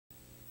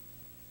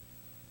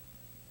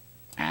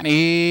And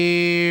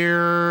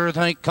here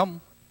they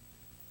come.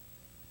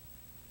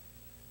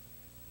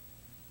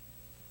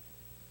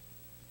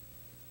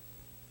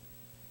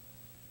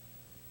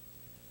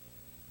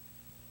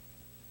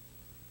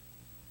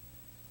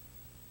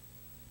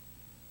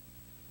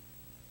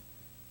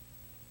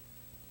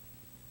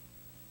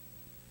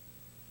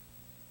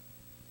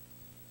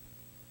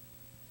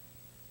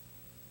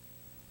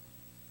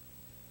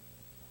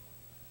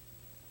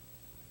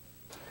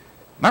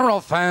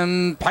 Merrill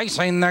Fan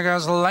pacing, there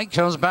goes Lake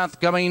Beth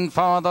going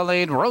for the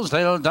lead.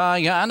 Rosedale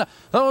Diane,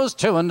 those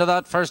two into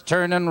that first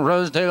turn, and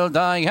Rosedale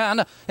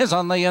Diane is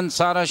on the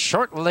inside, a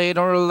short lead.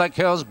 Or Lake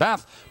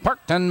Beth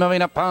parked and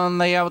moving up on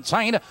the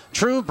outside.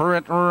 True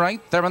Brit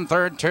right there in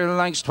third, 2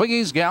 lengths.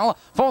 Twiggy's Gal,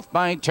 fourth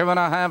by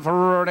 2.5.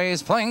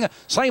 Rudy's Fling,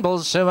 Sable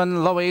Sue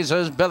and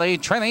Louise's Billy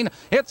trailing.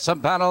 It's a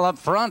battle up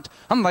front.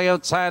 On the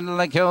outside,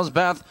 Lake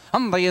Beth.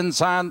 On the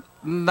inside,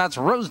 that's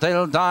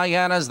Rosedale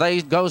Diane as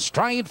they go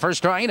stride for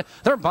stride.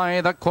 They're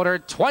by the quarter,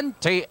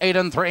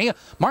 28-3.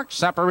 Mark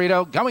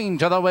Saporito going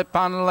to the whip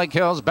on Lake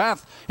Hills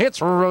Beth.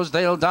 It's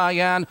Rosedale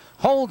Diane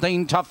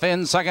holding tough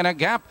in second, a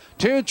gap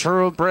to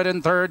True Brit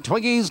in third.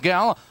 Twiggy's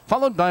Gal,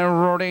 followed by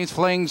Rory's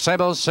Fling,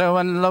 Sable Sue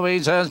and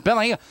Louise's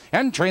Billy.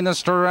 Entering the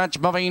stretch,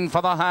 moving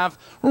for the half.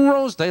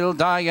 Rosedale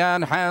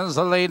Diane has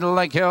the lead.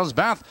 Lake Hills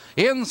Beth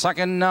in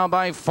second now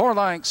by 4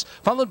 lengths,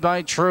 followed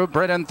by True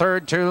Brit in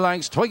third, 2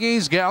 lengths.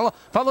 Twiggy's Gal,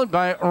 followed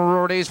by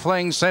Rory's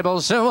Fling,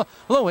 Sable Sue,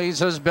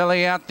 Louise's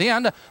Billy at the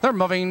end. They're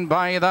moving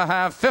by the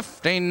half,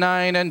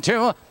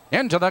 59-2.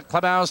 Into the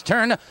clubhouse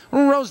turn,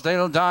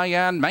 Rosedale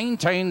Diane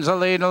maintains the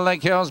lead.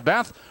 Lake Hills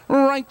Beth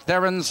right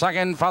there in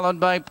second, followed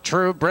by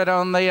True Brit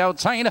on the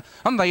outside.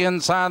 On the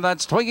inside,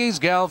 that's Twiggy's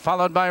Gal,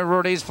 followed by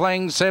Rudy's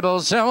Fling, Sable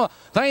Sue.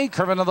 They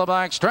curve into the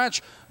back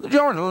stretch.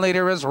 Your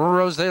leader is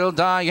Rosedale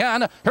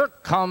Diane. Here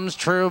comes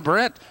True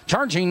Brit,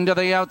 charging to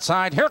the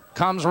outside. Here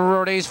comes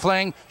Rudy's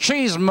Fling.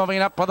 She's moving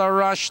up with a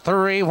rush,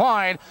 3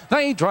 wide.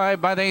 They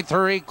drive by the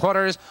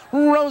 3/4.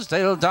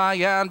 Rosedale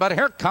Diane, but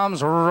here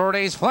comes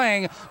Rudy's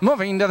Fling,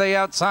 moving to the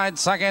outside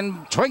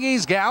second.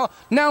 Twiggy's Gal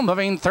now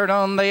moving third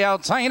on the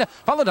outside,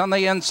 followed on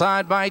the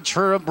inside by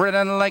True Brit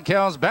and Lake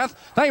Hills Beth.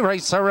 They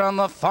race around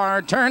the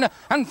far turn,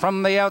 and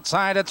from the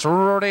outside it's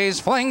Rudy's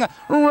Fling,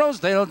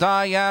 Rosedale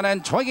Diane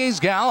and Twiggy's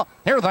Gal.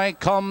 Here they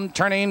come,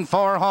 turning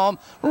for home.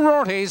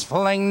 Rudy's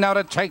Fling now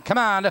to take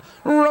command.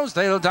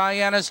 Rosedale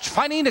Diane is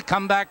fighting to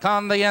come back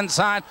on the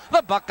inside.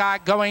 The Buckeye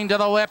going to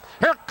the whip.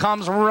 Here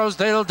comes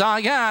Rosedale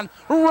Diane.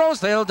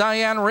 Rosedale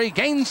Diane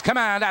regains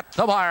command at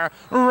the wire.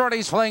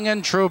 Rudy's Fling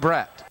and True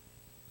Brit.